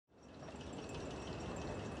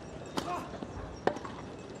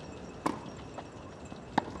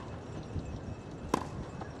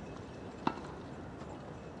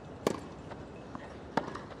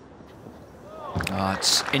Oh,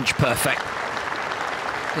 it's inch perfect.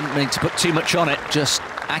 Didn't need to put too much on it, just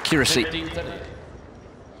accuracy.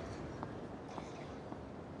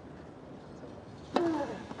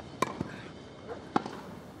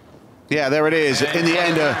 Yeah, there it is. In the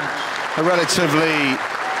end, a relatively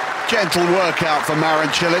gentle workout for Marin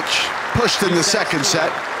Cilic. Pushed in the second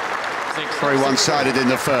set. Very one-sided in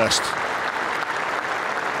the first.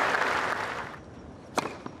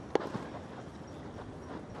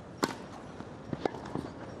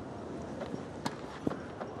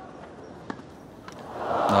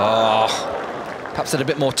 Oh, perhaps had a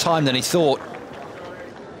bit more time than he thought.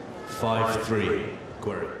 5-3,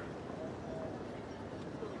 Querrey.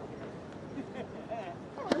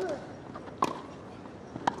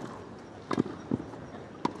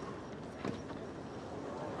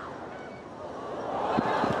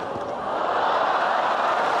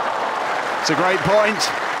 It's a great point.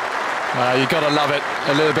 You've got to love it.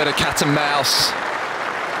 A little bit of cat and mouse.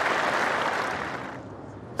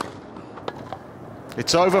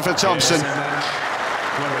 It's over for Thompson.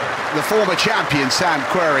 The former champion, Sam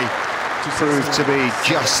Querrey, proved to be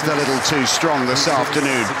just a little too strong this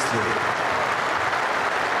afternoon.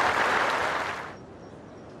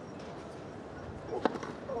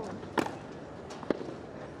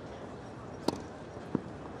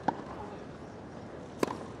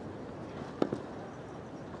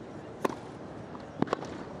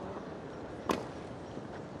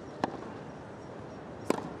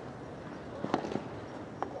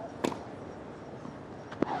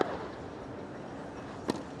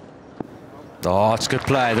 Oh, it's good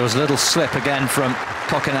play. There was a little slip again from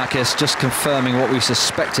Kokkinakis, just confirming what we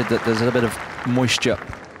suspected, that there's a bit of moisture.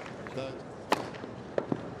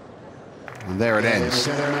 And there it ends.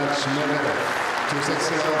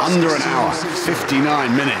 Under an hour,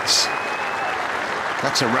 59 minutes.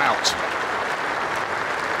 That's a rout.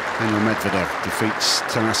 Daniil Medvedev defeats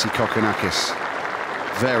Thanasi Kokkinakis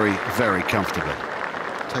very, very comfortably.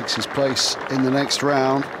 Takes his place in the next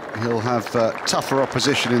round. He'll have tougher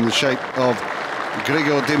opposition in the shape of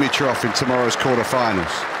Grigor Dimitrov in tomorrow's quarterfinals.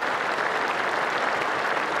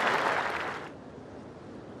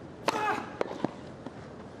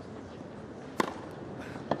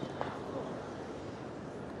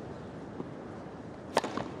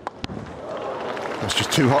 That's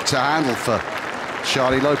just too hot to handle for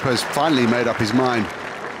Querrey. Lopez finally made up his mind.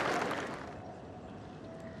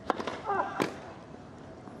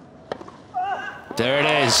 There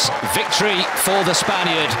it is, victory for the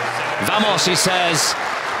Spaniard. Vamos, he says.